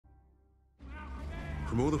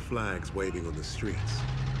From all the flags waving on the streets,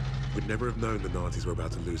 we'd never have known the Nazis were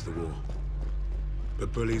about to lose the war.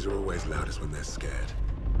 But bullies are always loudest when they're scared.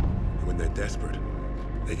 And when they're desperate,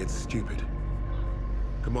 they get stupid.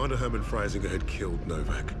 Commander Hermann Freisinger had killed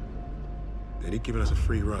Novak. Then he'd given us a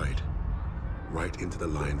free ride, right into the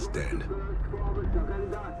lion's den.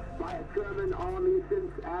 By a German army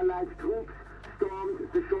since Allied troops stormed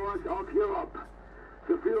the shores of Europe.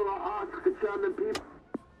 The Führer asked the German people.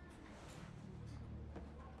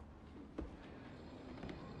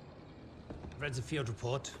 I've read the field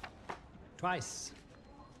report twice.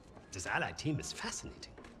 This Allied team is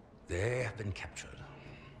fascinating. They have been captured.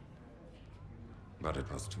 But it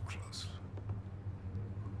was too close.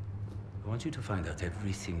 I want you to find out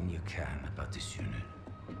everything you can about this unit.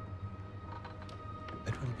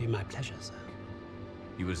 It will be my pleasure, sir.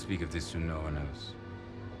 You will speak of this to no one else,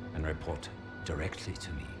 and report directly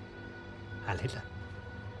to me. Heil Hitler.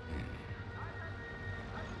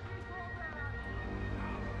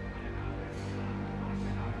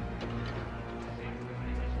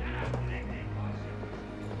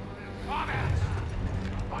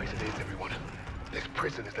 Right it is, everyone. This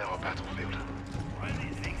prison is now a battlefield. Wollen die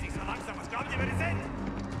Dings nicht so langsam? Was glaubt ihr, wer die sind?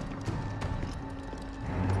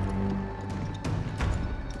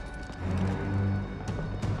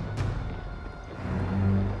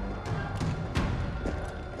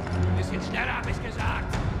 Bisschen schneller, hab ich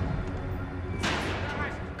gesagt.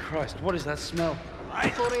 Christ, what is that smell?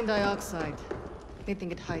 Chlorine dioxide. They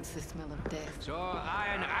think it hides the smell of death. So,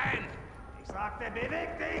 rein! Ich sagte,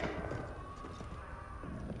 beweg dich!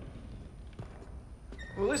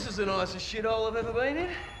 Well, this is the nicest shithole I've ever been in.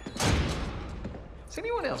 Is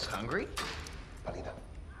anyone else hungry? Alina,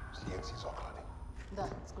 silenci Sokrani. Da,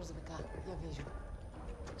 scurzavika, я вижу.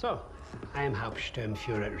 So, I am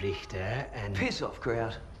Hauptsturmführer Richter, and... Piss off,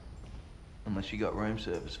 crowd. Unless you got room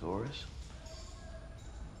service for us.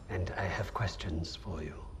 And I have questions for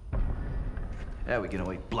you. How are we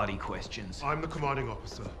gonna eat bloody questions? I'm the commanding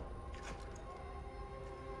officer.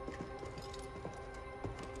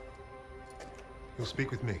 You'll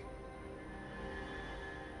speak with me.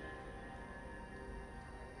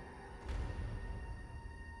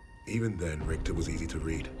 Even then, Richter was easy to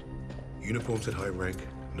read. Uniforms at high rank,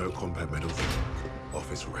 no combat medals,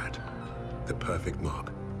 office rat. The perfect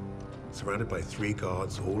mark. Surrounded by 3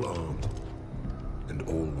 guards, all armed, and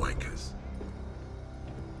all wankers.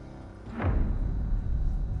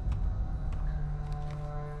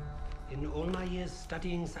 In all my years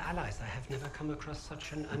studying the Allies, I have never come across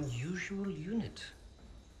such an unusual unit.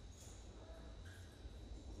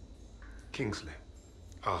 Kingsley.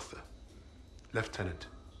 Arthur. Lieutenant.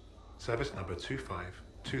 Service number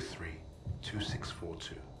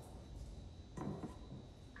 25232642.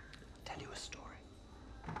 Tell you a story.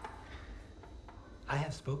 I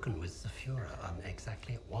have spoken with the Führer on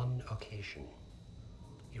exactly one occasion.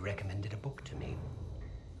 He recommended a book to me.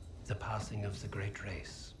 The Passing of the Great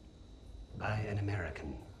Race. By an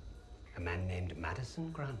American. A man named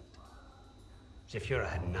Madison Grant. The Führer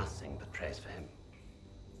had nothing but praise for him.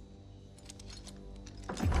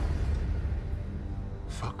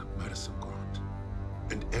 Fuck Madison Grant.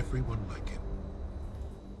 And everyone like him.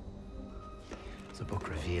 The book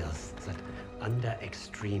reveals that under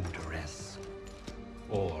extreme duress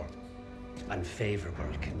or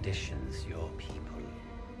unfavorable conditions, your people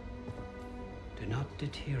do not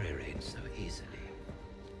deteriorate so easily.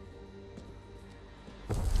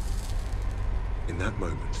 In that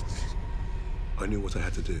moment, I knew what I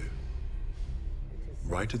had to do.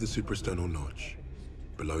 Right to the suprasternal notch,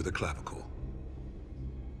 below the clavicle.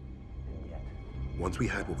 Once we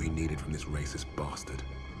had what we needed from this racist bastard,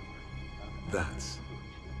 that's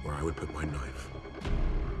where I would put my knife.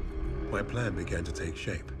 My plan began to take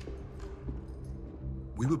shape.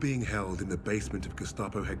 We were being held in the basement of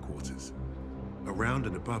Gestapo headquarters. Around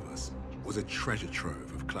and above us was a treasure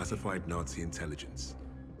trove of classified Nazi intelligence.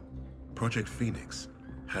 Project Phoenix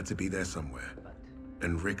had to be there somewhere,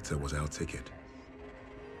 and Richter was our ticket.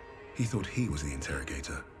 He thought he was the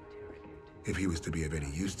interrogator. If he was to be of any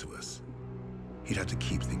use to us, he'd have to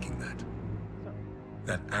keep thinking that.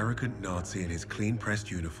 That arrogant Nazi in his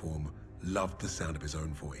clean-pressed uniform loved the sound of his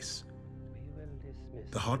own voice.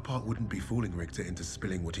 The hard part wouldn't be fooling Richter into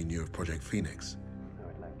spilling what he knew of Project Phoenix. I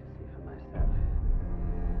would like to see for myself.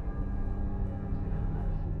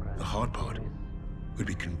 The hard part would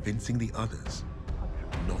be convincing the others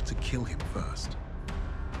not to kill him first.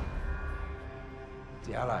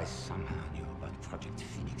 The Allies somehow knew about Project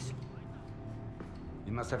Phoenix.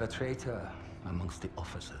 You must have a traitor amongst the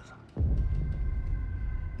officers.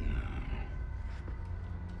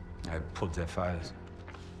 I pulled their files.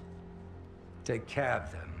 Take care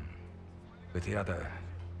of them, with the other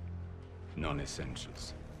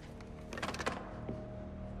non-essentials.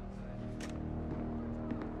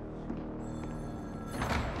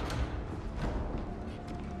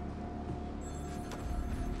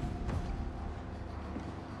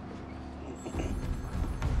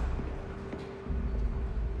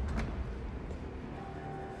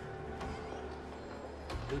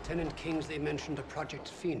 Lieutenant Kingsley mentioned a Project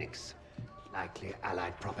Phoenix. Likely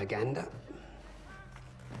Allied propaganda.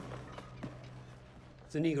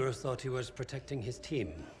 The Negro thought he was protecting his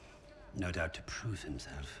team. No doubt to prove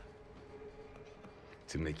himself.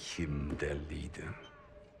 To make him their leader.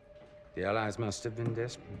 The Allies must have been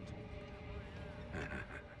desperate.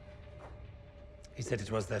 He said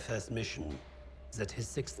it was their first mission. That his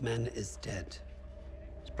sixth man is dead.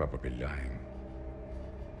 He's probably lying.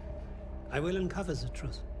 I will uncover the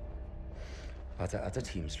truth. Are there other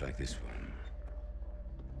teams like this one?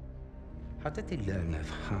 How did they learn of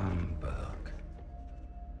Hamburg?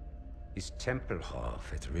 Is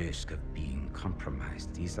Tempelhof at risk of being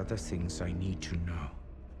compromised? These are the things I need to know.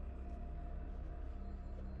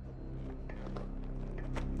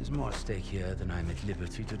 There's more at stake here than I'm at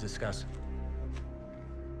liberty to discuss.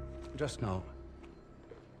 Just know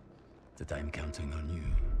that I'm counting on you,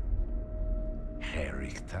 Herr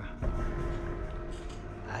Richter.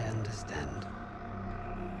 I understand.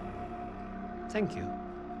 Thank you.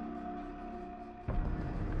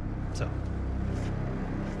 So.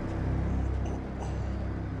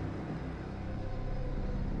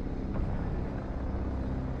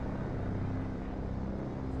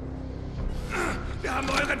 Wir haben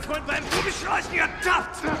euren Freund beim Kugelschleichen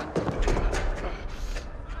ertappt!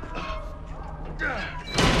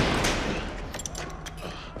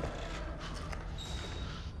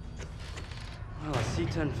 Well, I see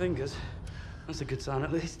 10 fingers. That's a good sign,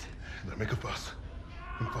 at least. Don't make a fuss.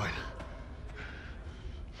 I'm fine.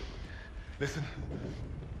 Listen.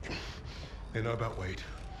 They know about Wade.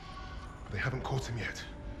 They haven't caught him yet.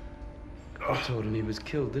 You told him he was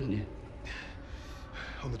killed, didn't you?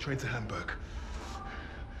 On the train to Hamburg.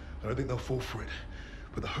 I don't think they'll fall for it.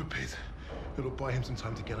 But the hope is it'll buy him some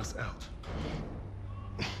time to get us out.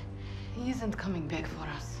 He isn't coming back for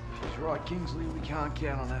us. She's right, Kingsley. We can't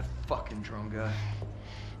count on that fucking Drongo.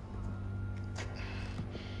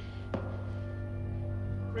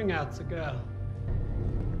 Bring out the girl.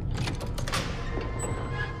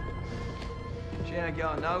 She ain't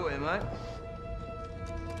going nowhere, mate.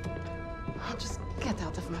 Oh, just get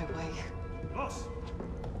out of my way. Los!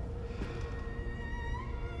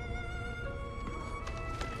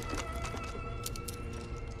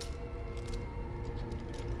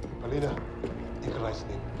 Alina, играй с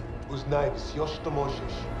ним. Узнай все, что можешь.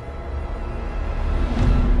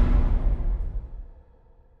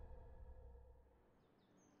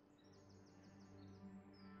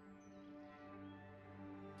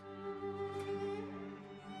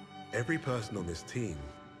 Every person on this team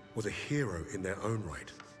was a hero in their own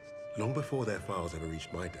right, long before their files ever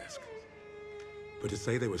reached my desk. But to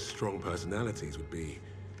say they were strong personalities would be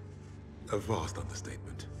a vast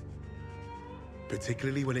understatement.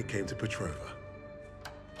 Particularly when it came to Petrova.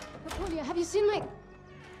 Napoleon, have you seen my...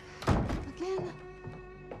 Again?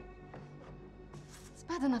 It's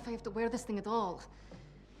bad enough I have to wear this thing at all.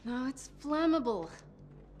 Now it's flammable.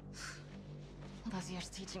 All those years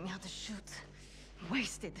teaching me how to shoot.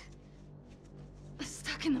 Wasted.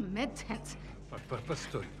 Stuck in the med tent.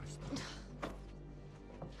 Постой.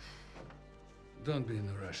 Don't be in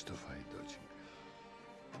a rush to fight, доченька.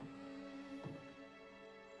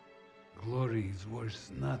 Glory is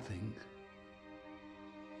worth nothing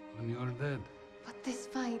when you're dead. But this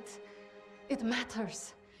fight, it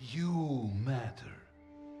matters. You matter.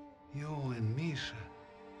 You and Misha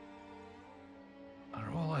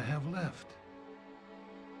are all I have left.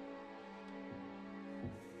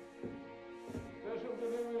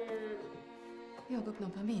 Jogok no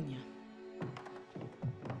pamięć.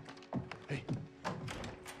 Hey,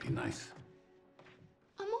 be nice.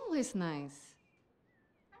 I'm always nice.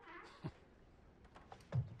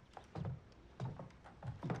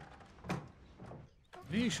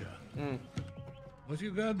 Misha, what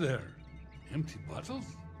you got there? Empty bottles?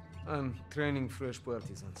 I'm training fresh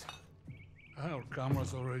partisans. Our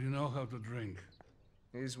comrades already know how to drink.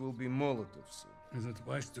 These will be Molotovs soon. Is it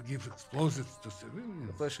wise to give explosives to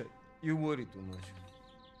civilians? Pasha, you worry too much.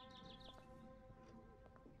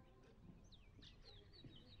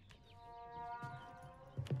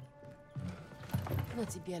 No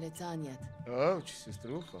тебе лица нет. Ouch,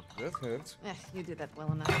 сеструха, that hurts. You did that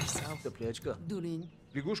well enough yourself. Топлячка. Дурень.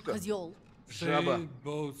 Лягушка. Козёл. Жаба. Say it,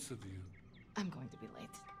 both of you. I'm going to be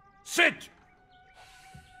late. Sit!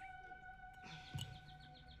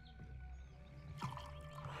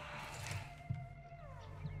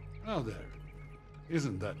 Now there.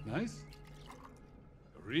 Isn't that nice?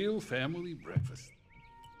 A real family breakfast.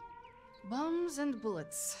 Bombs and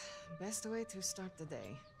bullets. Best way to start the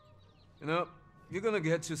day. You know, you're gonna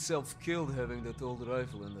get yourself killed having that old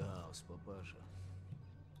rifle in the house, Papasha.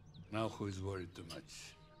 Now who is worried too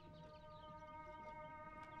much?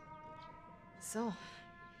 So,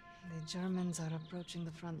 the Germans are approaching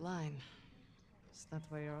the front line. Is that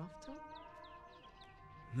where you're off to?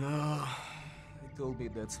 No, they told me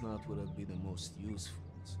that's not where I'd be the most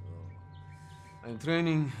useful, so... I'm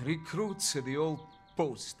training recruits at the old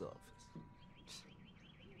post office.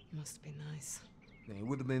 Must be nice. It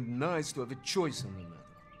would have been nice to have a choice in the matter.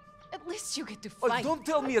 At least you get to Oh, fight! don't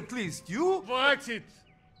tell me at least, you? Watch it!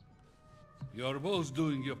 You're both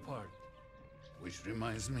doing your part. Which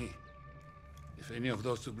reminds me, if any of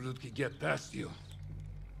those Ublutki get past you,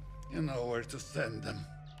 you know where to send them.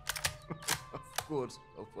 Of course,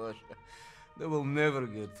 Papasha. They will never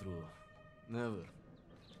get through. Never.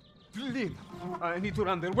 Please, I need to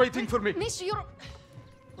run. They're waiting for me. Misha, you're...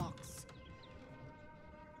 Box.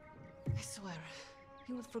 I swear,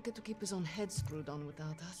 he would forget to keep his own head screwed on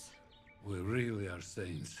without us. We really are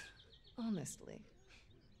saints. Honestly.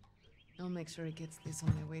 I'll make sure he gets this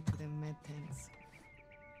on the way to the med tents.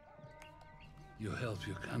 You help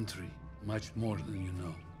your country much more than you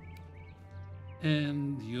know.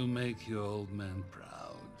 And you make your old man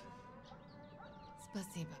proud.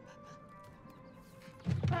 Спасибо,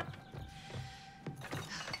 Papa.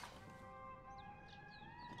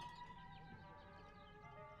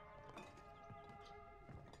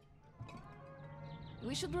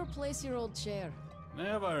 We should replace your old chair.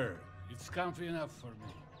 Never. It's comfy enough for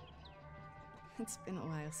me. It's been a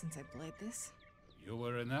while since I played this. You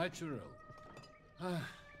were a natural.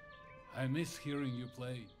 I miss hearing you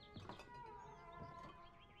play.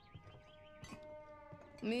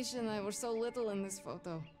 Misha and I were so little in this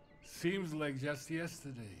photo. Seems like just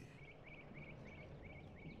yesterday.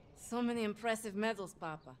 So many impressive medals,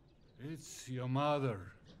 Papa. It's your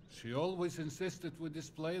mother. She always insisted we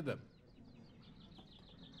display them.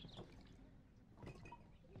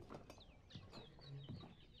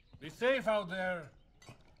 Be safe out there.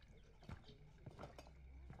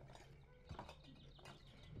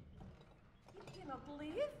 You cannot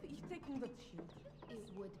leave. You're taking the children. It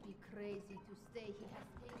would be crazy to stay. He has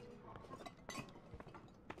taken...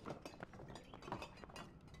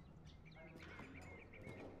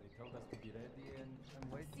 They told us to be ready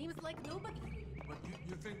and wait. Seems like nobody. But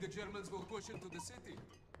you think the Germans will push into the city?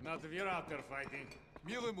 Not if you're out there fighting.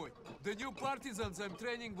 Mилый мой, the new partisans I'm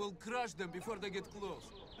training will crush them before they get close.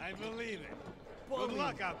 I believe it. Good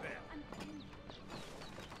luck out there.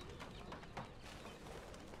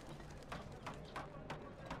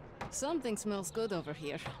 Something smells good over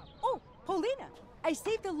here. Oh, Paulina, I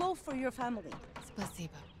saved a loaf for your family.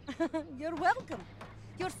 Spasiba. You're welcome.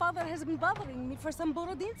 Your father has been bothering me for some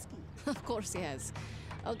Borodinsky. Of course he has.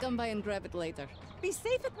 I'll come by and grab it later. Be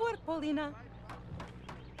safe at work, Paulina.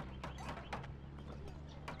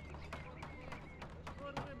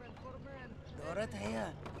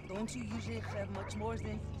 Dorothea, don't you usually have much more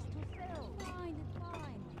than to sell? Fine, it's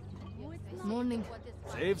fine. Morning.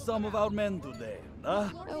 Save some of our men today, huh?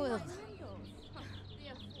 I will.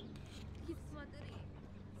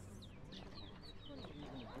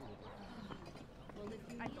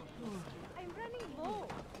 I'm running low.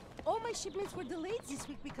 All my shipments were delayed this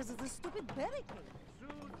week because of the stupid barricade.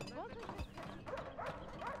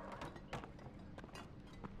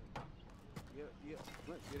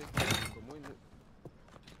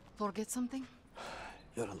 Forget something?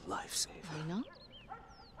 You're a lifesaver. I know.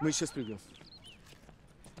 Мы сейчас придем.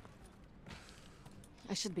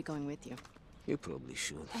 I should be going with you. You probably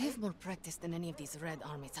should. I have more practice than any of these Red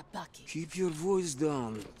Army Tabaki. Keep your voice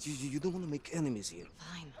down. You don't want to make enemies here.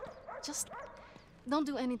 Fine. Just don't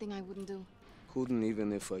do anything I wouldn't do. Couldn't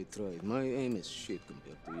even if I tried. My aim is shit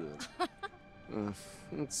compared to yours.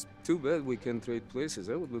 It's too bad we can't trade places.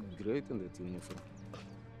 I would look great in that uniform.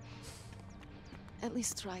 At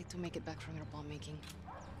least try to make it back from your bomb making.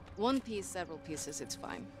 One piece, several pieces, it's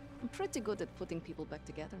fine. I'm pretty good at putting people back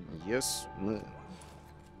together. Yes, ma'am.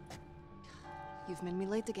 You've made me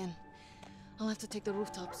late again. I'll have to take the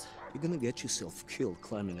rooftops. You're gonna get yourself killed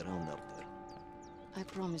climbing around out there. I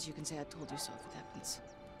promise you can say I told you so if it happens.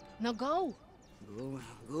 Now go!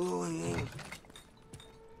 Going.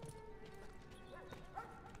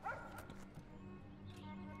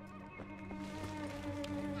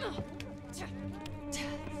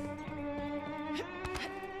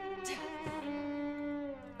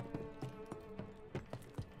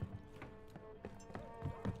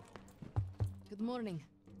 Good morning.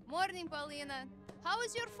 Morning, Paulina. How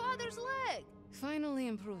is your father's leg? Finally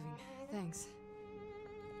improving. Thanks.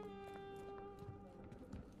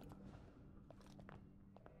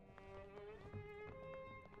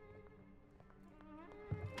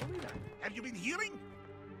 Have you been hearing?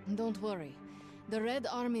 Don't worry. The Red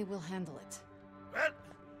Army will handle it. Well,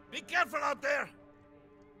 be careful out there!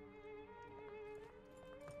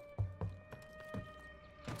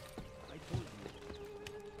 I told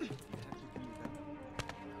you. You have to be that.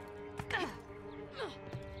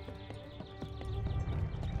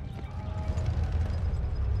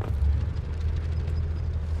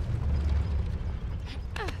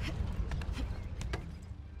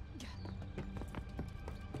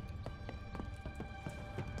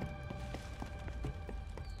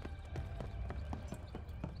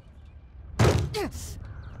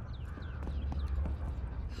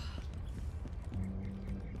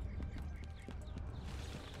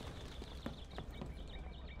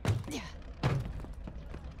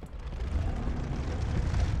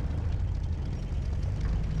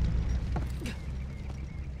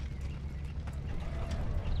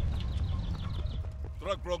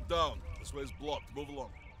 Truck broke down. This way's blocked. Move along.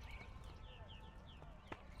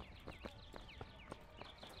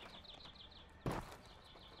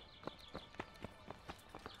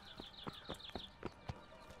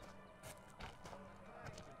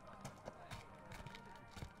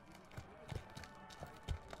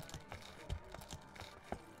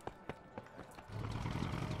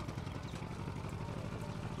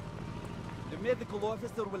 The medical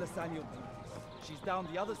officer will assign your duties. She's down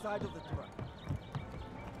the other side of the truck.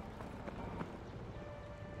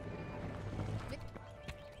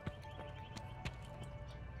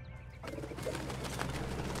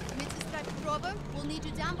 We'll need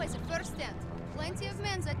you down by the first stand. Plenty of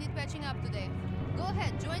men that need patching up today. Go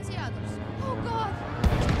ahead, join the others. Oh God!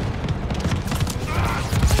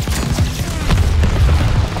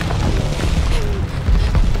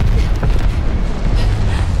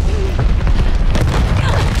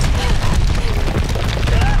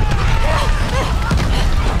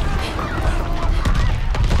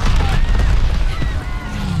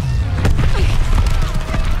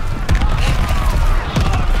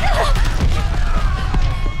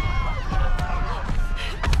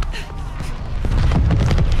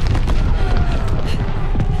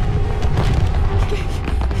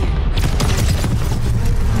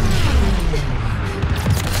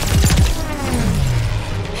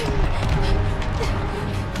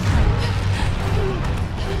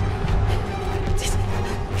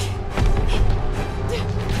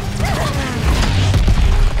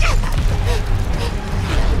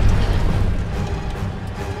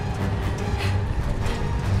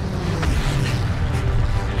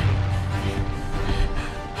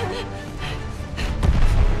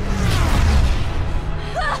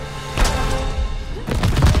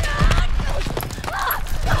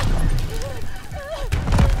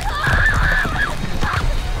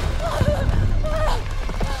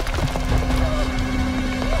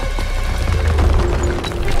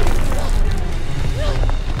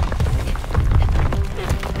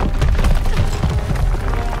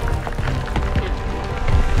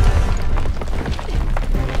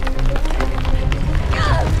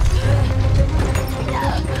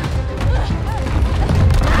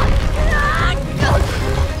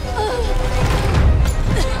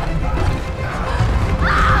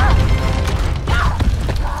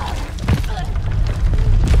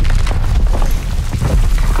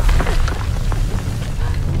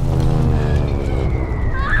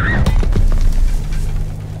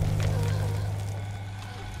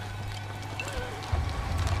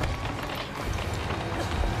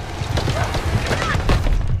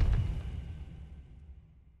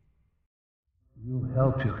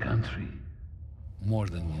 Help your country more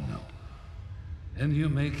than you know. And you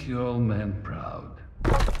make your old man proud.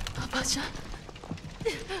 Pasha.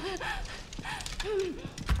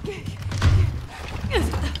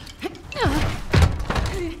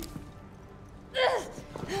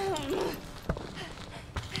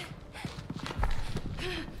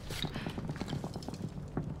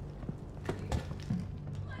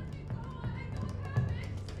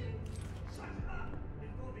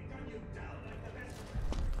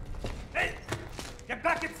 Hey! Get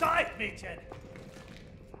back inside, Mädchen!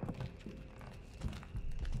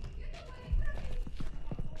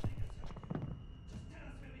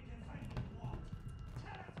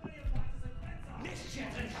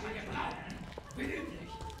 Wie üblich.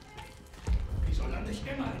 Wieso lande ich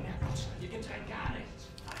immer in der Gosse? Hier gibt's rein gar nichts.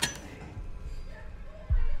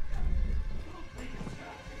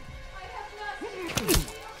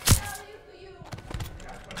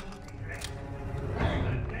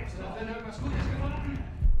 Wenn irgendwas Gutes geworden?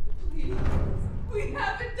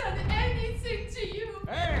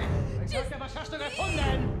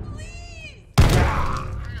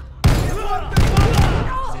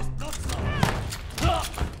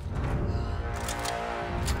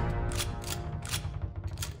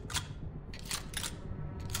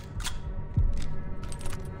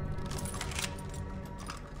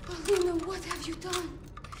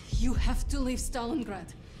 have to leave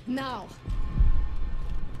Stalingrad. Now!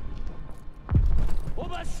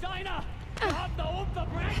 Obersteiner! Wir haben da oben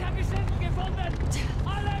Verbrechergesindel gefunden!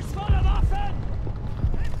 Alles voller Waffen!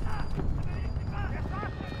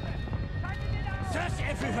 Search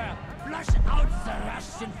everywhere! Flush out the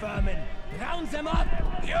Russian vermin! Round them up!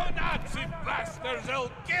 You Nazi bastards!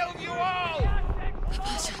 I'll kill you all!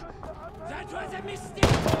 That was a mistake,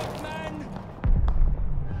 old man!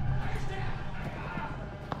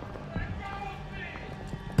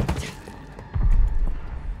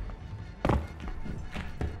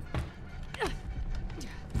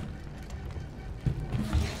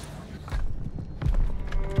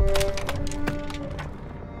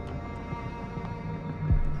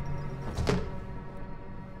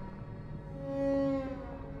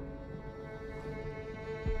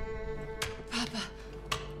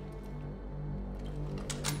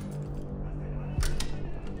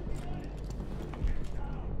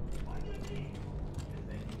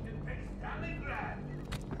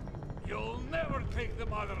 You'll never take the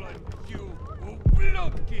motherland, you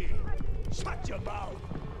ублюдки! Shut your mouth!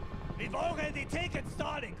 We've already taken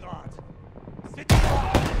Stalingrad!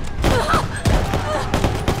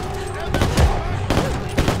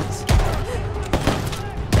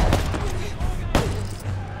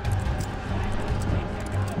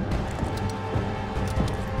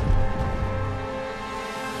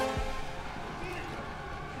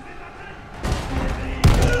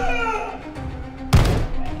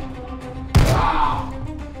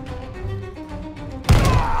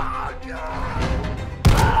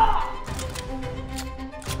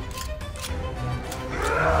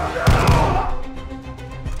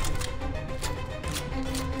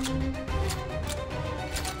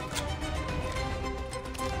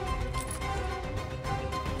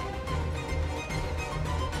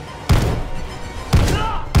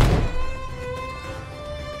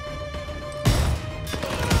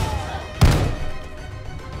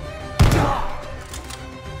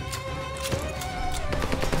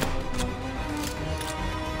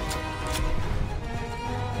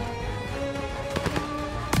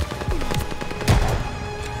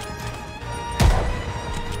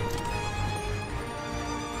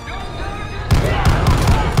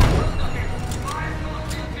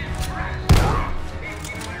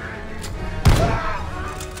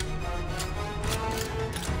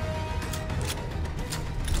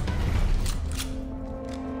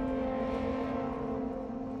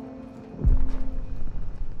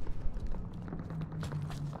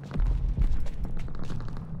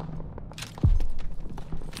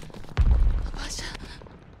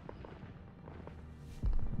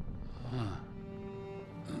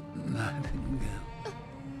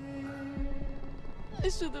 I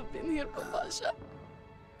should have been here, Papasha.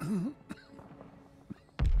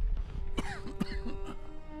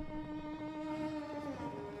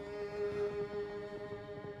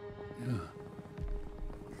 Yeah.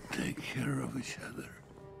 Take care of each other.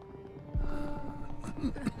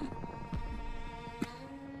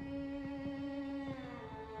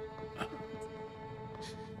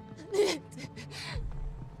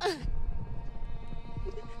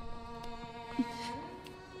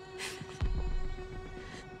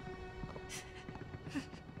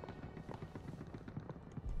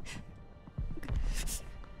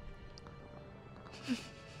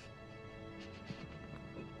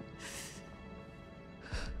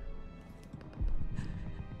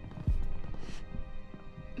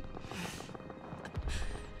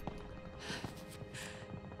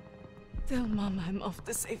 Tell Mama I'm off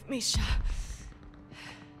to save Misha.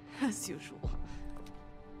 As usual.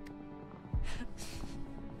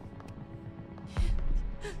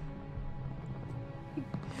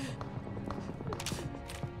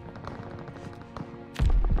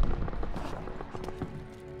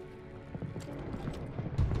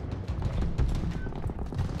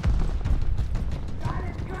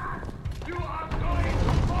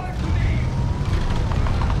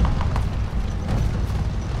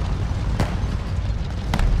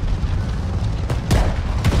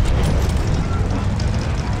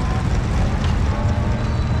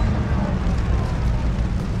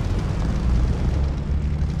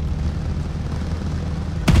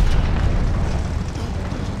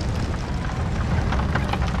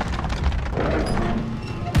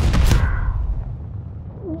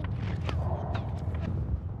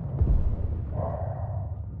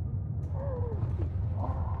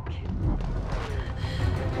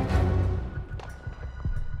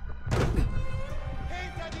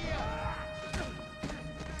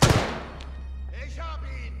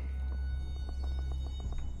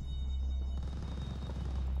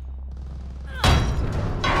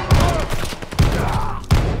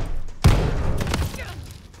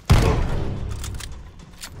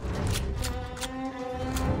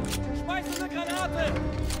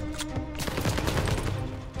 Granate!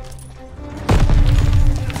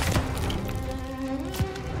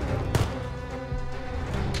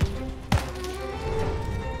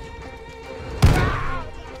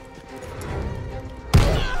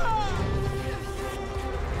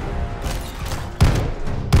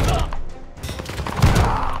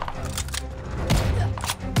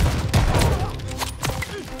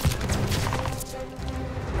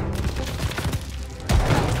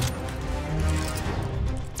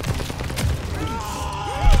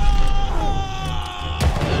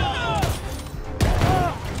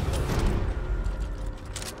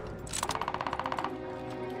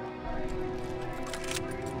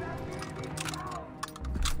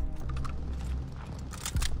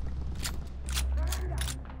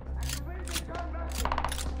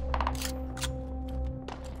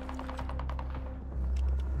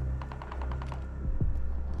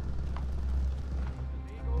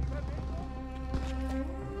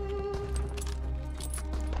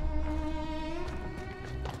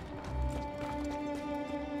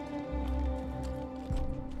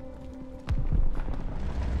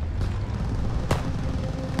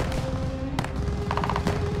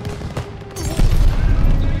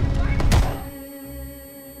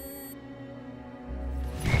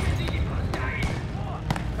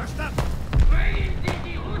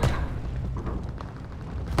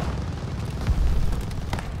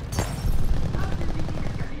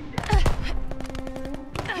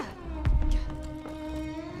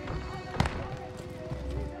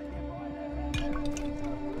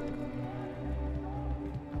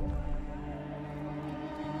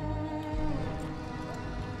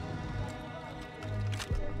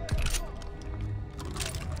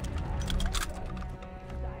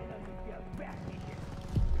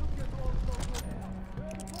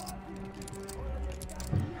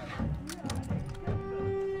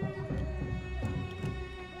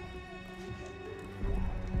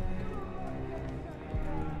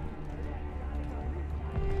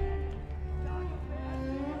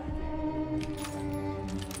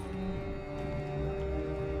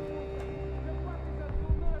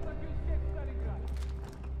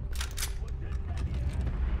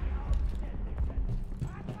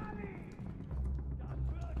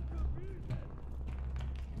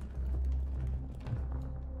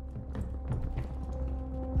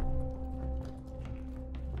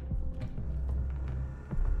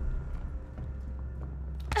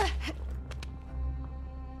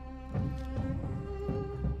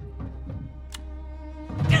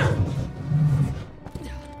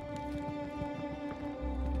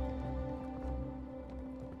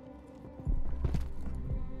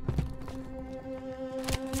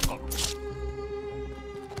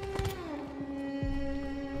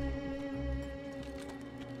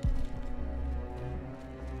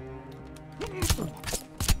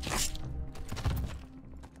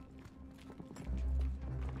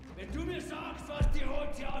 Wenn du mir sagst, was die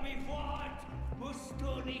Rote Armee vorhat, musst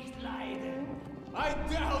du nicht leiden. I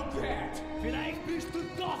doubt that. Vielleicht bist du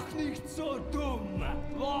doch nicht so dumm.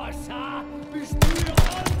 Was, ha? Bist du hier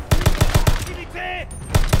Militär?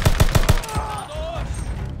 Los!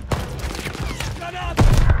 Granate!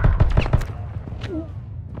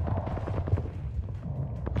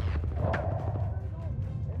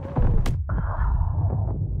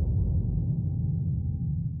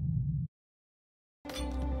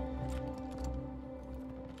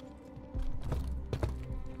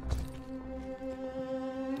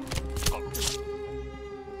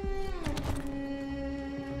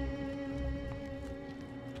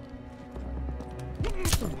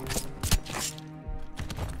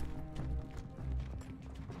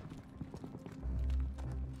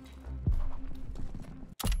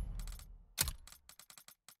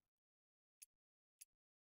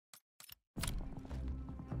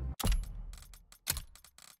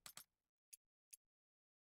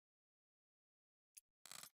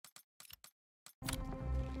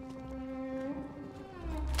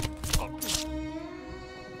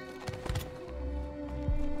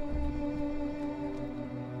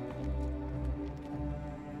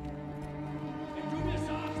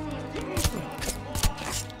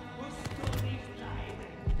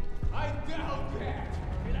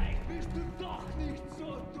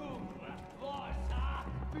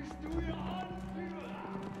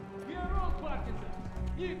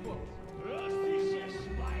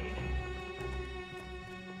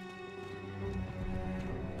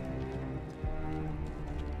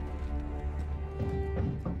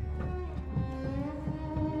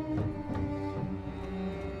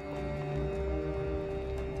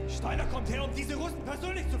 Steiner kommt her, um diese Russen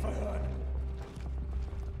persönlich zu verhören.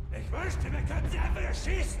 Ich wünschte, wir könnten sie einfach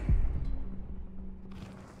erschießen.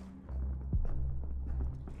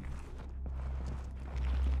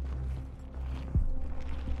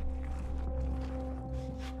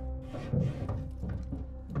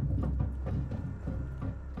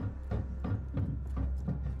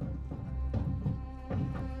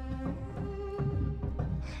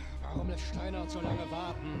 keiner zu lange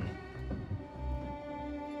warten.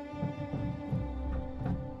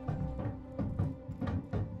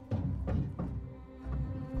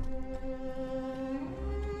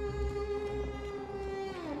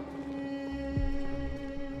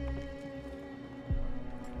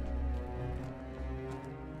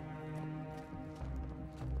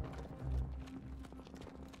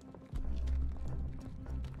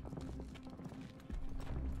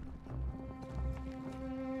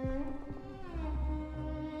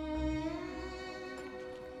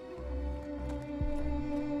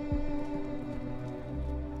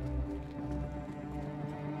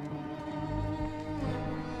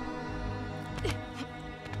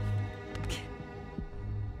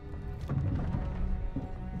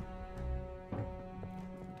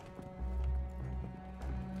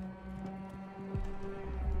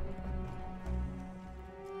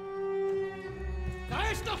 Da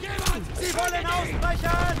ist noch jemand! Sie wollen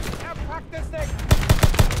ausbrechen! Er packt es nicht!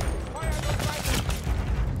 Feuer los weiter!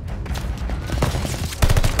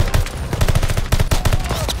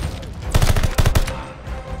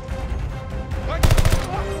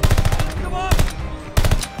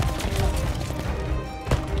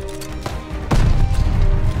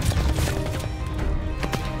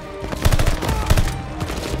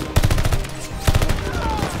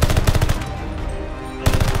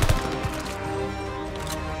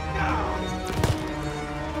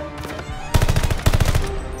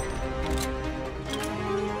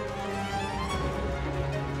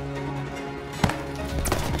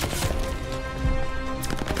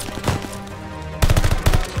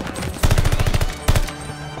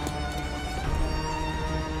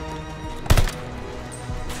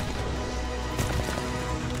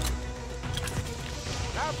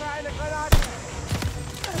 Werfe eine Granate!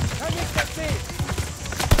 Vernichtet sie!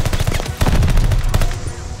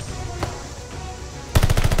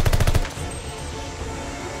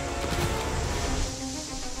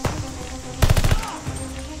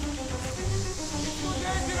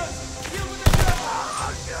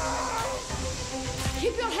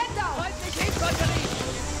 Keep your head down! Feindliche Infanterie!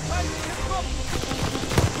 Feindliche Truppen!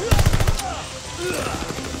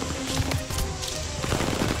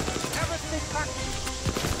 Er wird nicht packen!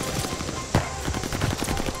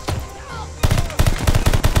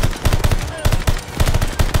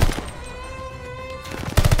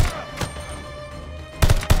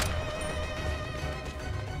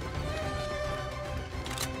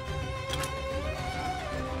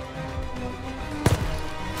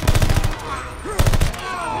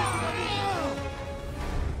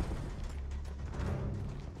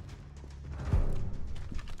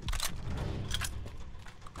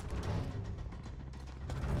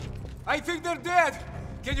 I think they're dead!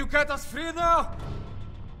 Can you cut us free now?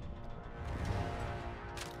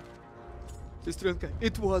 Sestranka,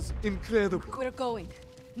 it was incredible. We're going.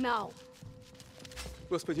 Now.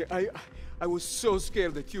 Господи, I was so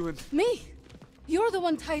scared that you and... Me? You're the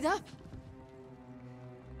one tied up.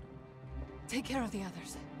 Take care of the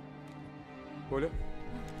others. Оля?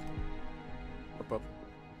 Papa?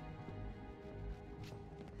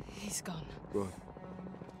 He's gone. Gone.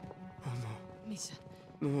 Oh no. Misha.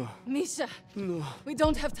 No. Misha! No. We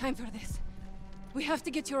don't have time for this. We have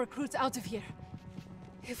to get your recruits out of here.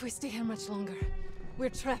 If we stay here much longer,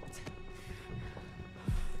 we're trapped.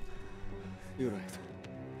 You're right.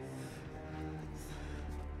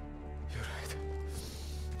 You're right.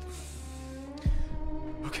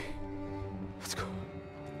 Okay. Let's go.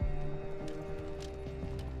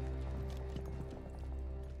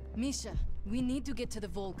 Misha, we need to get to the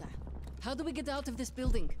Volga. How do we get out of this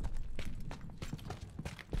building?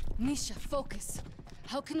 Misha, focus.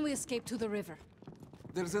 How can we escape to the river?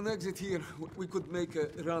 There's an exit here. We could make a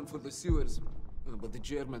run for the sewers. But the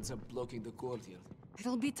Germans are blocking the courtyard.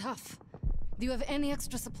 It'll be tough. Do you have any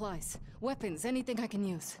extra supplies? Weapons, anything I can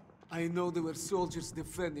use? I know there were soldiers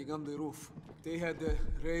defending on the roof. They had a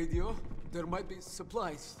radio. There might be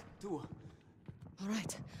supplies, too. All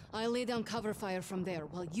right. I'll lay down cover fire from there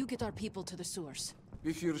while you get our people to the sewers.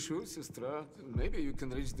 If you're sure, Sestra, maybe you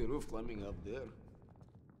can reach the roof climbing up there.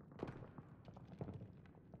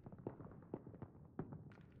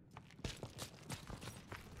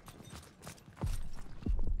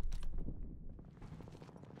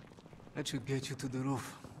 That should get you to the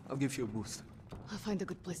roof. I'll give you a boost. I'll find a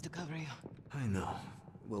good place to cover you. I know.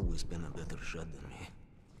 You've always been a better shot than me.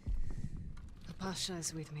 The Pasha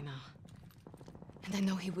is with me now. And I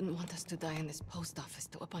know he wouldn't want us to die in this post office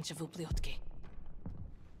to a bunch of ubliotki.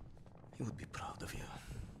 He would be proud of you.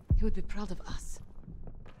 He would be proud of us.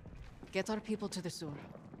 Get our people to the sewer.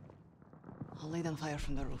 I'll lay down fire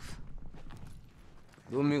from the roof.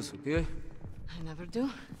 Don't miss, okay? I never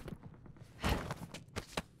do.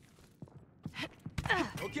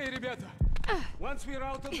 Okay, ребята. Once we're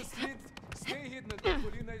out on the street, stay hidden until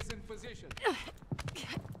Polina is in position.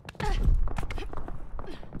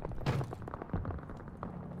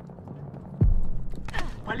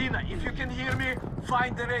 Polina, if you can hear me,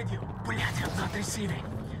 find the radio. Блять, I'm not receiving.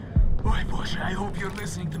 Ой, боже, I hope you're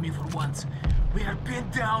listening to me for once. We are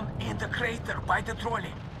pinned down in the crater by the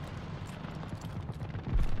trolley.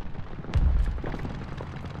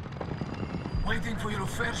 Waiting for your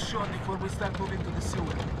first shot before we start moving to the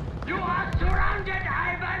sewer. You are surrounded,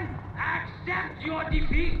 Ivan! Accept your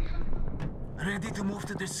defeat! Ready to move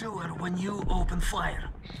to the sewer when you open fire.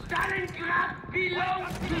 Stalingrad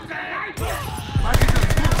belongs to the rifle! Marcus,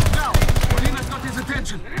 move now! Polina's got his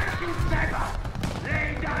attention.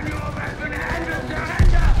 Lay down your weapon and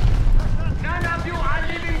surrender! None of you are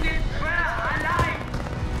leaving this square alive!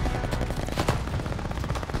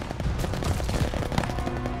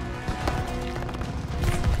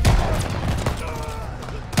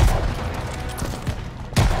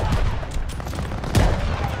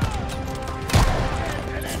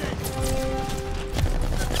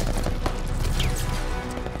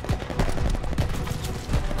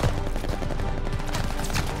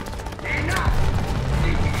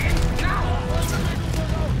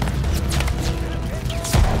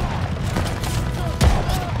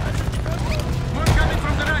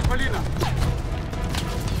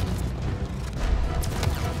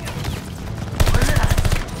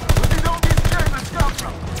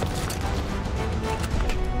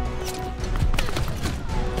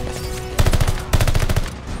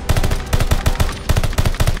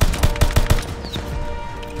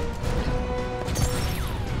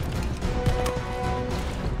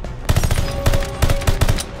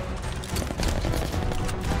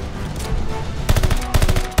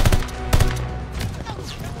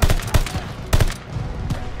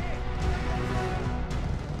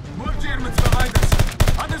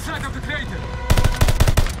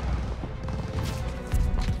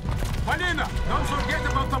 Polina, don't forget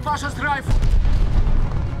about Papasha's rifle.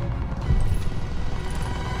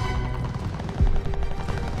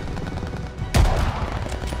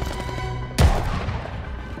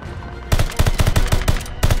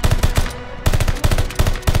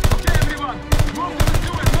 Okay, everyone, move to the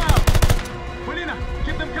sewer now. Polina,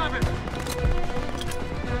 keep them covered.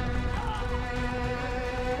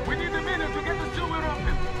 We need a minute to get the sewer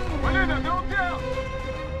open. Polina, don't down.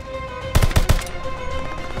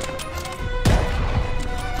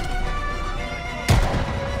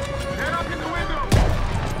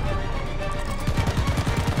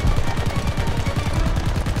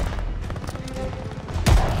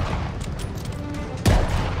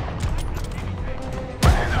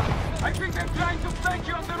 I think they're trying to flank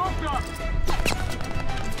you on the rooftop!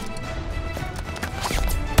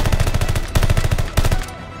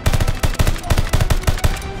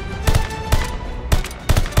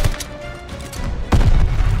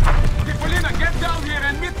 Okay, Polina, get down here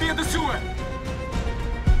and meet me at the sewer!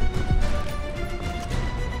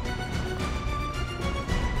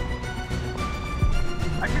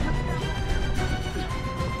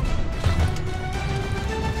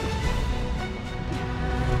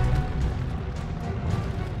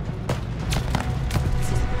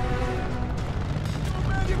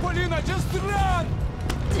 Polina, just run!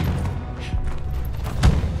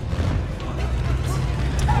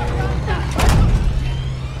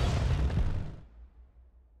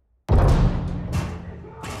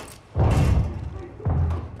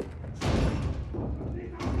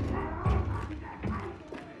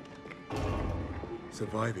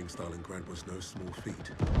 Surviving Stalingrad was no small feat.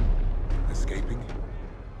 Escaping,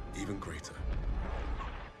 even greater.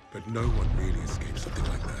 But no one really escaped something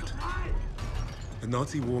like that. The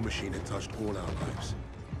Nazi war machine had touched all our lives,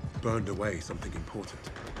 burned away something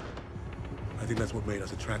important. I think that's what made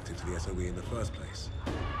us attracted to the SOE in the first place.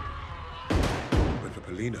 But for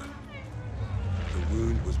Polina, the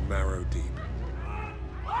wound was marrow deep.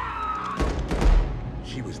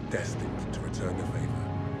 She was destined to return the favor.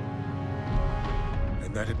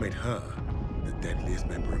 And that had made her the deadliest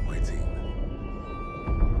member of my team.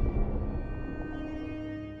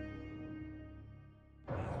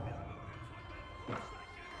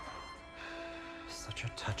 Such a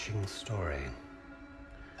touching story.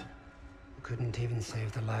 You couldn't even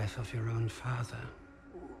save the life of your own father.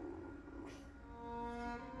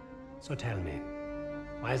 So tell me,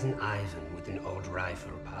 why isn't Ivan with an old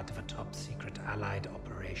rifle part of a top-secret Allied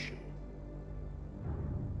operation?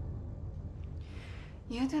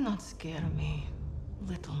 You do not scare me,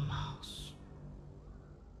 little mouse.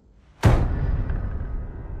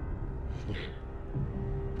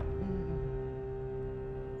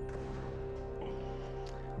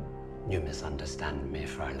 You misunderstand me,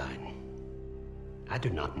 Fräulein. I do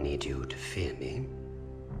not need you to fear me.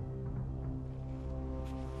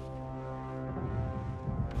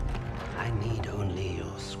 I need only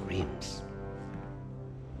your screams.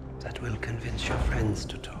 That will convince your friends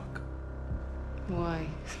to talk. Why?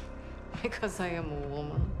 Because I am a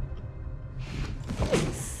woman.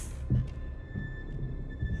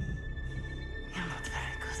 You're not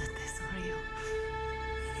very good at this, are you?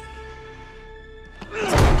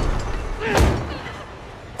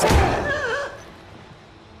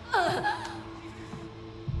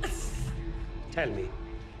 Tell me,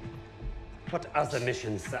 what other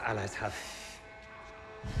missions the Allies have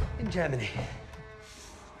in Germany?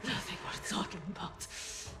 Nothing worth talking about.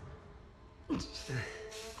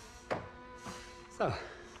 So,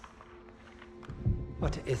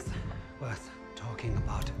 what is worth talking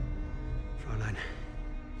about, Fräulein?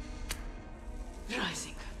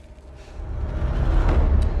 Rising.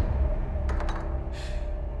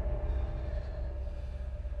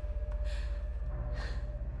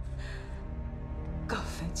 Go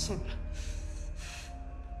fetch him.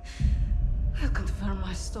 We'll confirm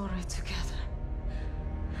my story together.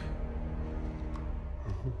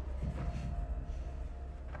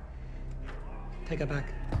 Take her back.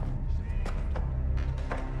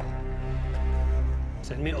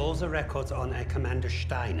 Send me all the records on a Commander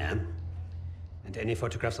Steiner and any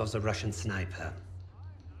photographs of the Russian sniper.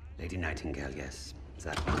 Lady Nightingale, yes,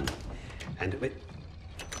 that one. And wait.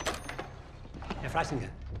 Herr Freisinger,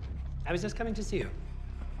 I was just coming to see you.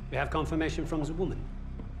 We have confirmation from the woman.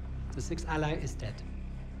 The sixth ally is dead.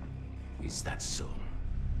 Is that so?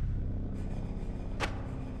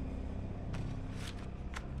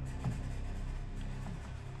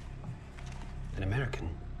 An American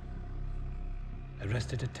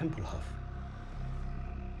arrested at Tempelhof,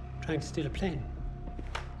 trying to steal a plane.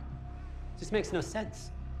 This makes no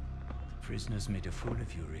sense. The prisoners made a fool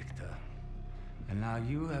of you, Richter. And now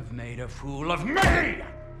you have made a fool of me!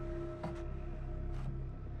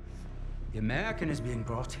 The American is being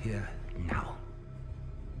brought here now.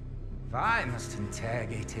 If I must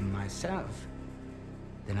interrogate him myself,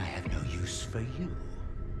 then I have no use for you.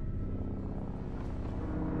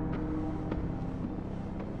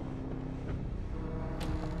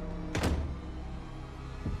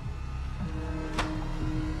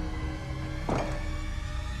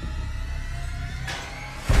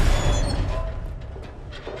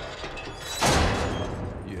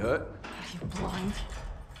 You hurt? Are you blind?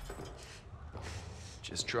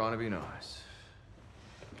 Just trying to be nice.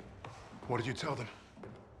 What did you tell them?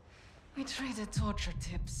 We traded torture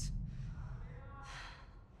tips.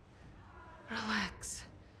 Relax.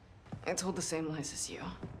 I told the same lies as you.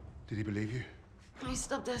 Did he believe you? He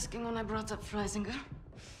stopped asking when I brought up Freisinger.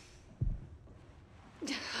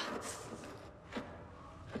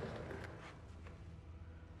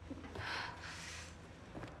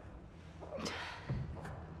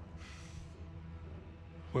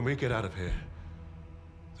 When we get out of here,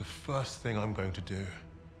 the first thing I'm going to do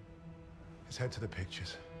is head to the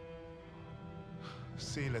pictures.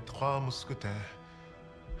 See Les Trois Mousquetaires.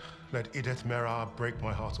 Let Edith Merard break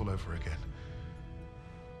my heart all over again.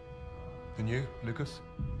 And you, Lucas?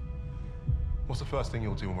 What's the first thing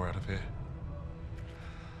you'll do when we're out of here?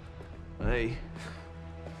 Hey.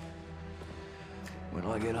 When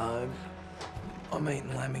I get home, I'm eating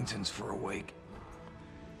lamingtons for a week.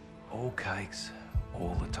 All cakes,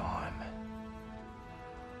 all the time.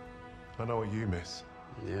 I know what you miss.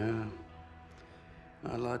 Yeah.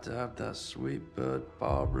 I'd like to have that sweet bird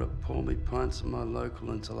Barbara pour me pints at my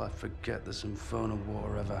local until I forget this infernal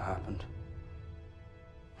war ever happened.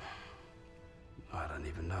 I don't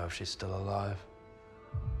even know if she's still alive.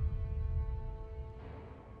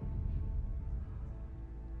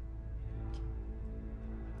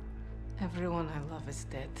 Everyone I love is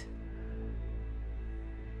dead.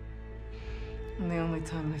 And the only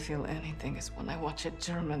time I feel anything is when I watch a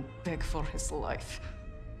German beg for his life.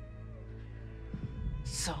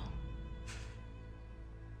 So,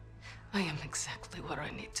 I am exactly what I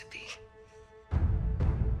need to be.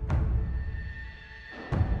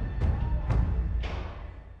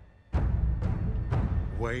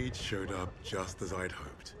 Wade showed up just as I'd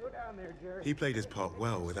hoped. He played his part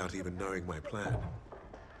well without even knowing my plan.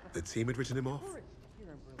 The team had written him off,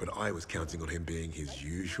 but I was counting on him being his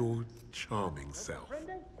usual charming self.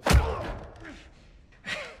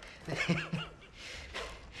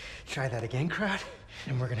 Try that again, crowd,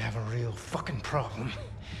 and we're gonna have a real fucking problem.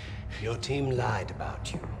 Your team lied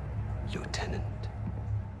about you, Lieutenant.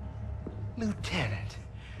 Lieutenant?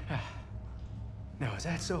 Now, is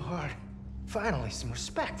that so hard? Finally, some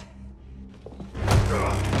respect.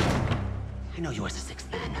 I know you are the sixth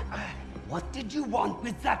man. What did you want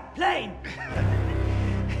with that plane?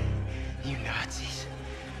 You Nazis.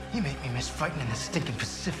 You make me miss fighting in the stinking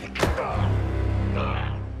Pacific.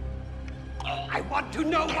 I want to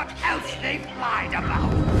know what else they've lied about.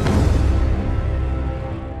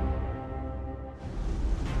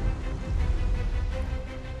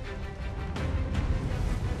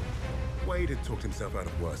 Wade had talked himself out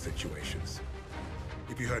of worse situations.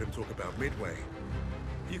 If you heard him talk about Midway,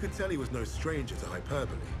 you could tell he was no stranger to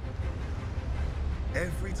hyperbole.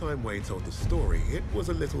 Every time Wade told the story, it was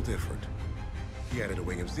a little different. He added a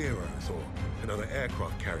wing of Zeros or another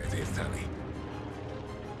aircraft carrier to his tally.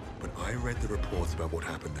 But I read the reports about what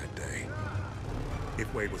happened that day.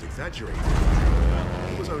 If Wade was exaggerating,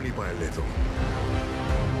 it was only by a little.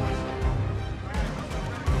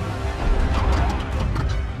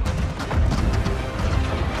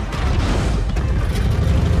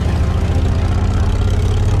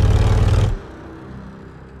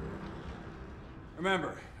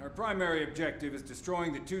 Remember, our primary objective is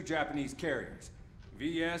destroying the 2 Japanese carriers.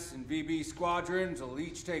 VS and VB squadrons will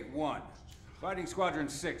each take 1. Fighting Squadron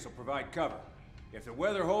 6 will provide cover. If the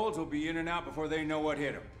weather holds, we'll be in and out before they know what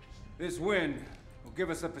hit them. This wind will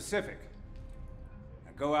give us the Pacific.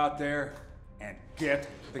 Now go out there and get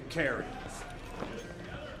the carriers.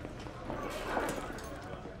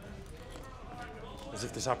 As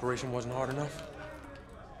if this operation wasn't hard enough.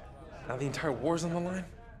 Now the entire war's on the line?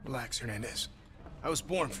 Relax, Hernandez. I was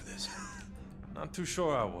born for this. Not too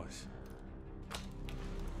sure I was.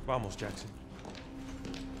 Vamos, Jackson.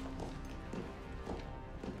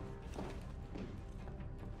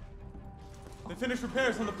 They finished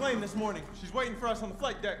repairs on the plane this morning. She's waiting for us on the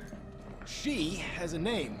flight deck. She has a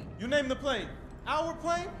name. You named the plane. Our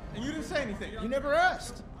plane? And you didn't say anything. You never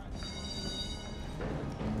asked.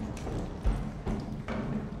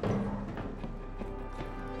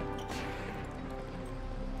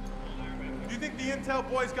 Do you think the intel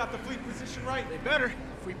boys got the fleet position right? They better.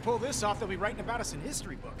 If we pull this off, they'll be writing about us in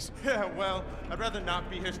history books. Yeah, well, I'd rather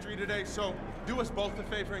not be history today, so do us both a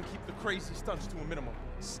favor and keep the crazy stunts to a minimum.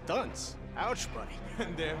 Stunts? Ouch, buddy.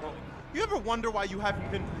 And damn, you ever wonder why you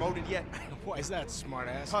haven't been promoted yet? Why is that,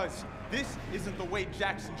 smartass? Cause this isn't the Wade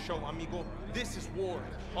Jackson show, amigo. This is war.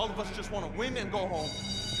 All of us just want to win and go home.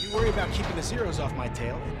 You worry about keeping the Zeros off my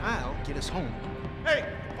tail, and I'll get us home. Hey,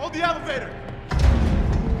 hold the elevator!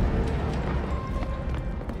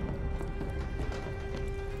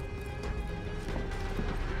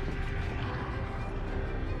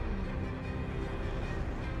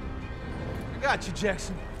 I got you,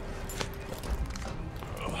 Jackson.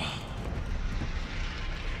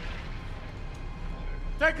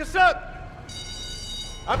 Take us up!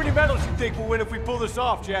 How many medals you think we'll win if we pull this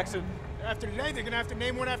off, Jackson? After today, they're gonna have to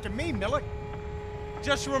name one after me, Miller.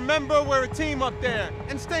 Just remember we're a team up there.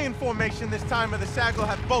 And stay in formation this time or the SAG will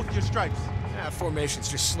have both your stripes. Formations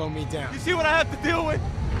just slow me down. You see what I have to deal with?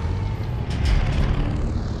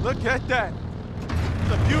 Look at that.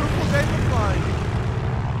 It's a beautiful day for flying.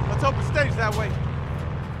 Let's hope it stays that way.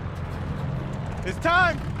 It's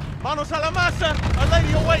time. Manos a la masa. Our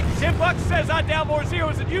lady awaits. 10 bucks says I down more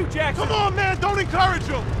Zeros than you, Jackson. Come on, man. Don't encourage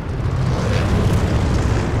him.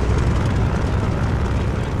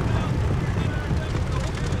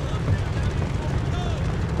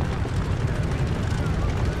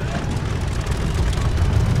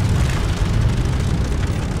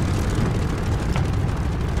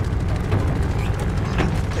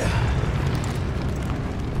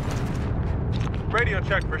 Radio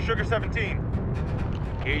check for Sugar 17.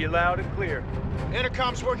 Hear you loud and clear.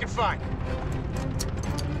 Intercom's working fine.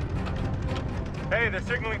 Hey, they're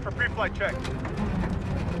signaling for pre-flight check.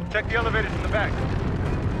 Check the elevators in the back.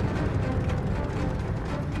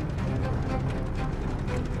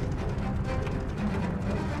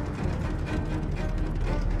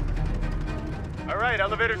 All right,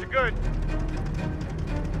 elevators are good.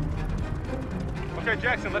 Okay,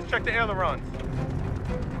 Jackson, let's check the ailerons.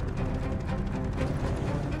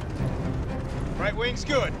 Right wing's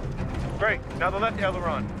good. Great, now the left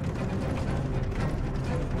aileron.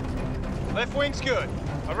 Left wing's good.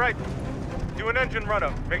 All right, do an engine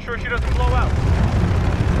run-up. Make sure she doesn't blow out.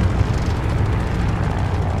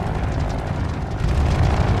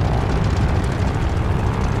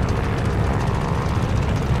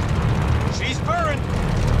 She's purring.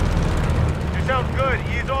 You sound good.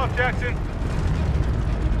 Ease off, Jackson.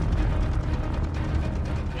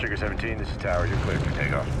 Sugar 17, this is Tower. You're cleared for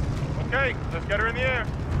takeoff. Okay, let's get her in the air.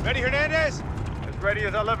 Ready, Hernandez? As ready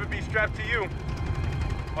as I'll ever be strapped to you.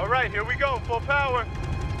 All right, here we go, full power.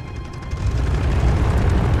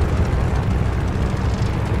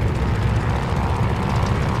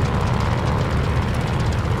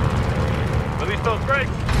 Release those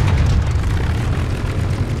brakes.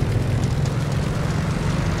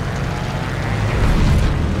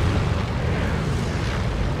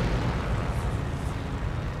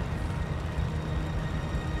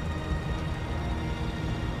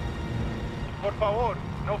 Por favor,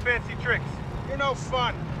 no fancy tricks. You're no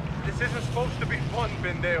fun. This isn't supposed to be fun,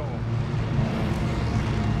 pendejo.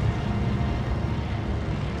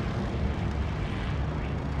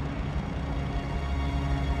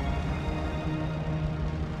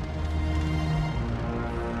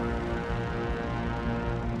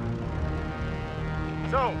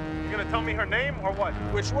 So, you gonna tell me her name or what?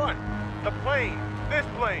 Which one? The plane. This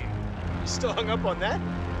plane. You still hung up on that?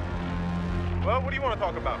 Well, what do you want to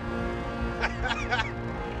talk about?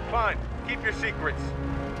 Fine. Keep your secrets.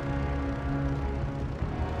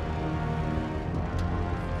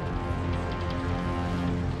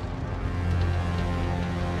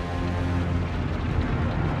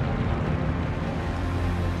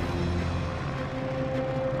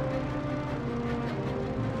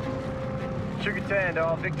 Sugar 10 to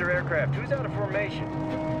all Victor aircraft. Who's out of formation?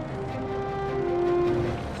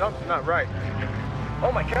 Something's not right.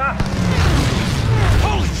 Oh my god!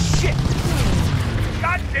 Holy shit!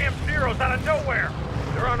 Goddamn Zeros out of nowhere!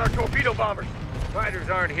 They're on our torpedo bombers. Fighters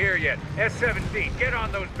aren't here yet. S-17, get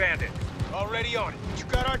on those bandits. Already on it. You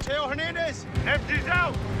got our tail, Hernandez? Empties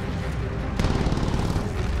out!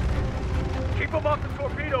 Keep them off the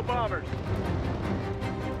torpedo bombers.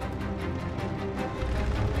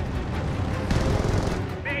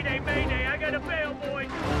 Mayday, mayday, I got a bail, boys!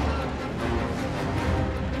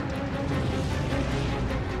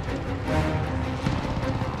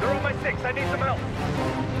 They're on my 6, I need some help.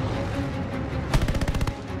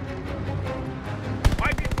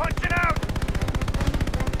 Might be punching out!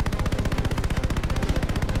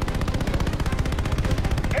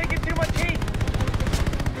 Taking too much heat!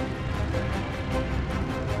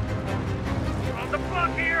 On the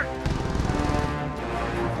block here!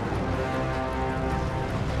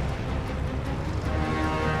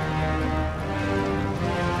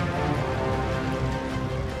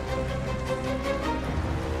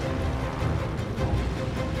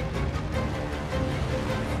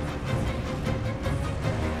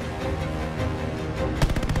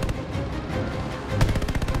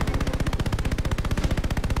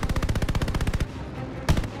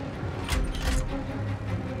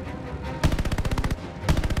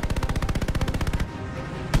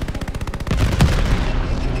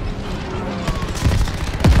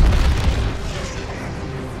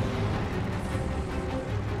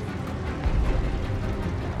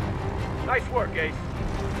 Nice work, Ace.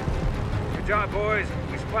 Good job, boys.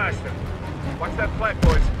 We splashed them. Watch that flat,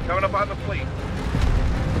 boys. Coming up on the fleet.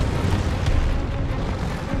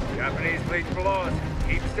 Japanese fleet's below us.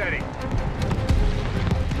 Keep steady.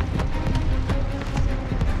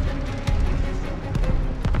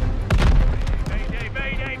 Mayday,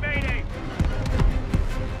 mayday, mayday!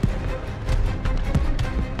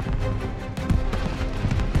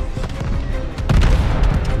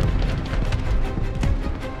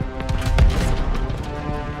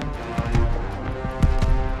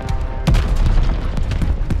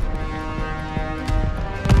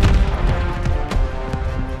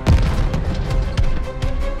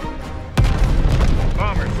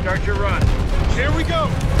 Start your run. Here we go!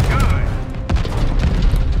 God!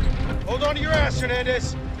 Hold on to your ass,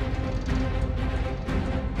 Hernandez.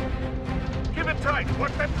 Give it tight.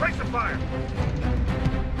 Watch that tracer fire.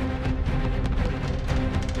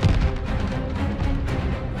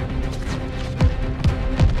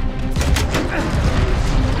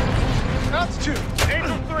 Altitude.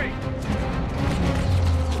 Angel 3.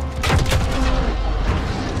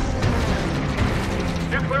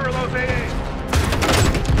 Get clear of those AAs.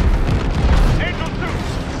 Angel 2.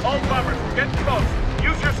 All bombers, get close.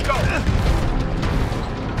 Use your scope.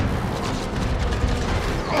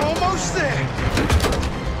 Almost there.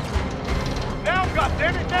 Now,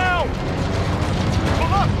 goddammit, now!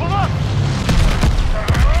 Pull up, pull up!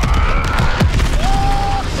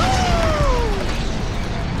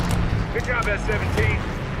 Good job, S-17.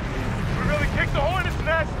 We really kicked the hornet's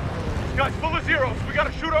nest. This guy's full of zeros. We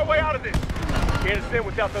gotta shoot our way out of this. Can't stand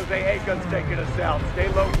without those AA guns taking us out. Stay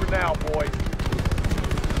low for now, boys.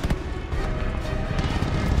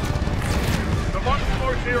 The mark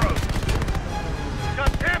more zeros.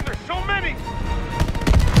 God damn, there's so many!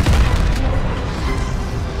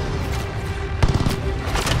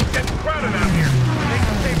 It's getting crowded out here. They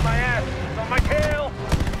can save my ass. It's on my tail.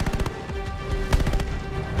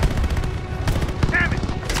 Damn it!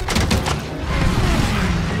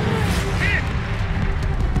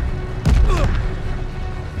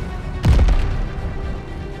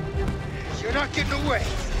 You're not getting away.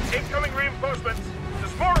 Incoming reinforcements.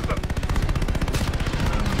 There's more of them.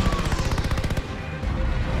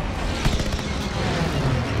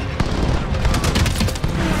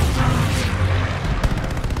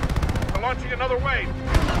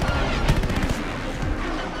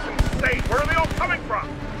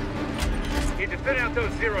 Thin out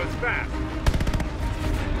those zeros fast.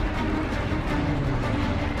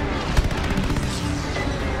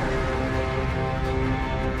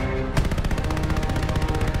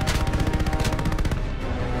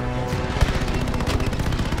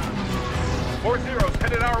 More zeros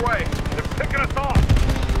headed our way. They're picking us off.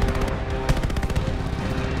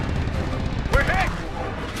 We're hit!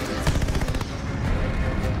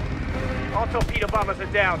 All torpedo bombers are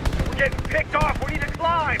down. We're getting picked off. We need to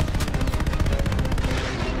climb.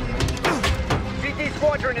 CT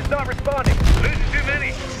squadron is not responding. Losing too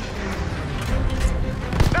many.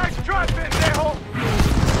 Nice try, Vindejo!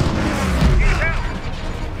 Need help!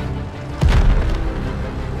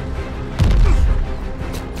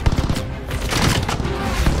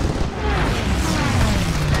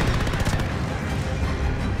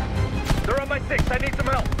 They're on my 6. I need some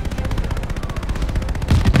help.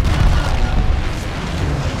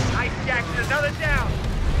 Nice, Jackson. Another down.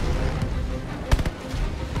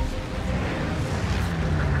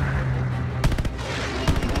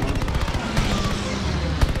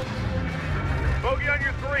 Bogey on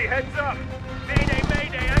your 3. Heads up. Mayday,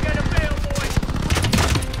 mayday. I got a bail, boys.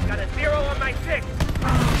 Got a 0 on my 6.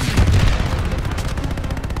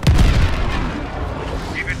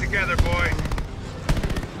 Keep it together, boys.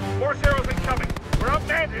 More zeros incoming. We're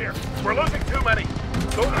outmanned here. We're losing too many.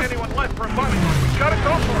 Don't need anyone left for a bombing run. We gotta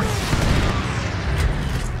go for it.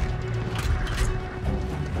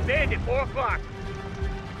 Stand at 4 o'clock.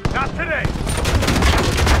 Not today.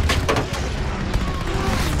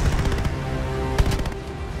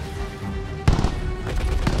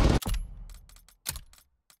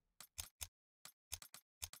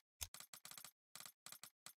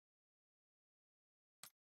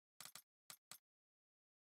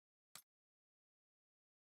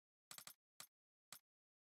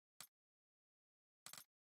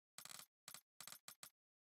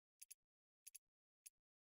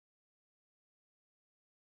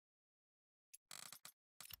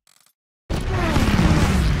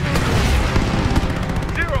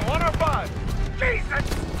 Jesus!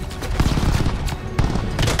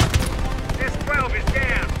 This 12 is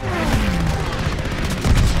down.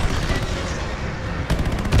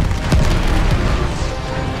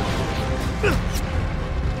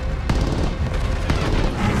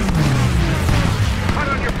 Hot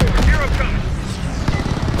on your 4. 0 coming.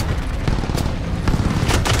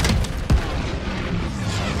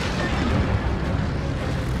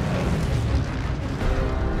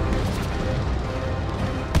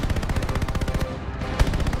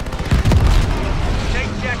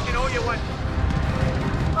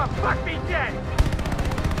 Fuck me dead!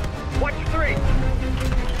 Watch your 3!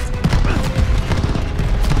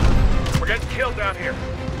 We're getting killed down here.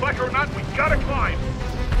 Like or not, we gotta climb!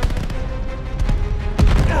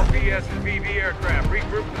 All VS and VB aircraft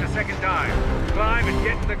regroup for the second dive. Climb and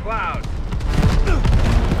get in the clouds.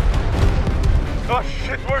 Oh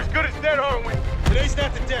shit, we're as good as dead, aren't we? Today's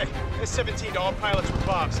not the day. S-17 to all pilots with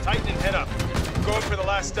bombs. Tighten and head up. We're going for the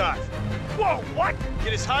last dive. Whoa, what?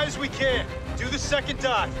 Get as high as we can. Do the second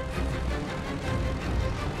dive.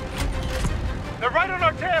 They're right on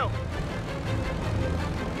our tail!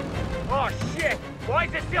 Oh shit! Why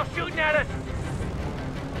is it still shooting at us?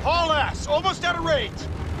 Haul ass! Almost out of range!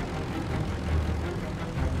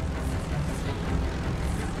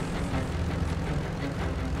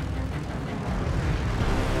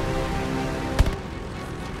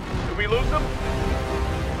 Did we lose them?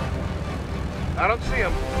 I don't see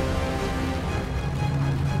them.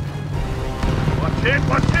 Watch it!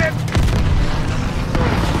 Watch it!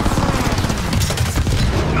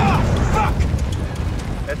 Oh, fuck!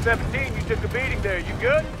 At 17, you took a beating there. You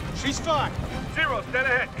good? She's fine. Zero's dead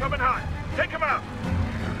ahead. Coming hot. Take him out.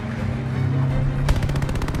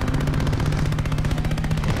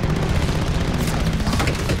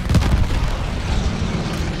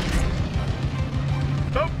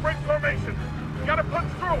 Don't break formation. You gotta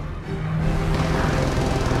punch through.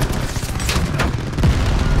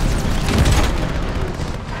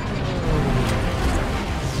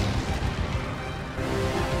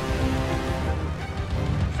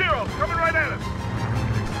 Coming right at us!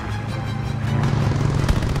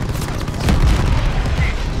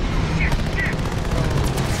 Shit!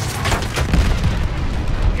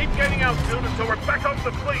 Keep getting out soon until we're back on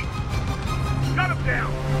the fleet! Got him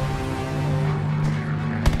down!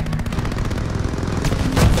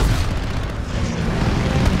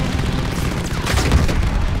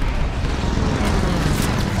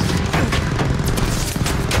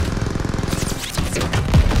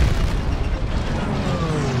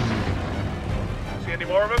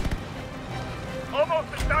 More of them?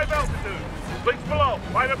 Almost at dive altitude. Fleet's below.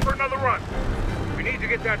 Line up for another run. We need to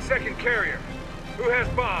get that second carrier. Who has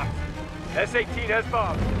bombs? S-18 has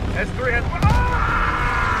bombs. S-3 has...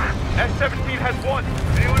 Ah! S-17 has one.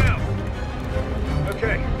 Anyone else?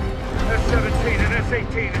 Okay. S-17 and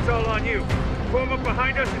S-18, it's all on you. Form up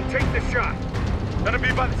behind us and take the shot. Gonna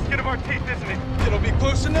be by the skin of our teeth, isn't it? It'll be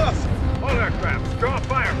close enough. All aircraft, draw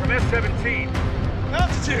fire from S-17.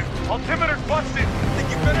 Altitude! Altimeter's busted. Think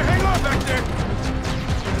you better hang on back there.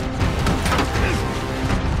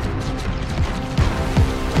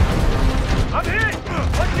 I'm hit!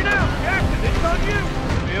 Let you down! Captain, it's on you!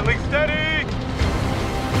 Feeling steady!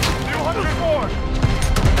 200 more!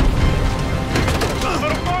 A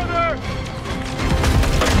little farther!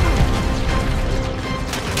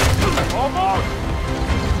 Almost!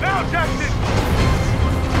 Now, Jackson!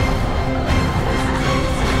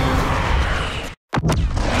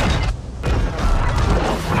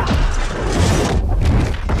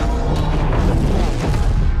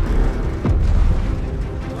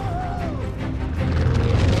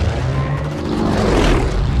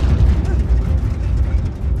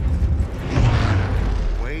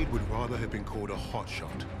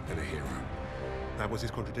 Than a hero. That was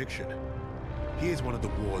his contradiction. He is one of the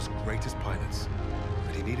war's greatest pilots,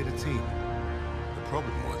 but he needed a team. The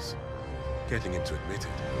problem was getting him to admit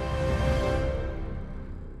it.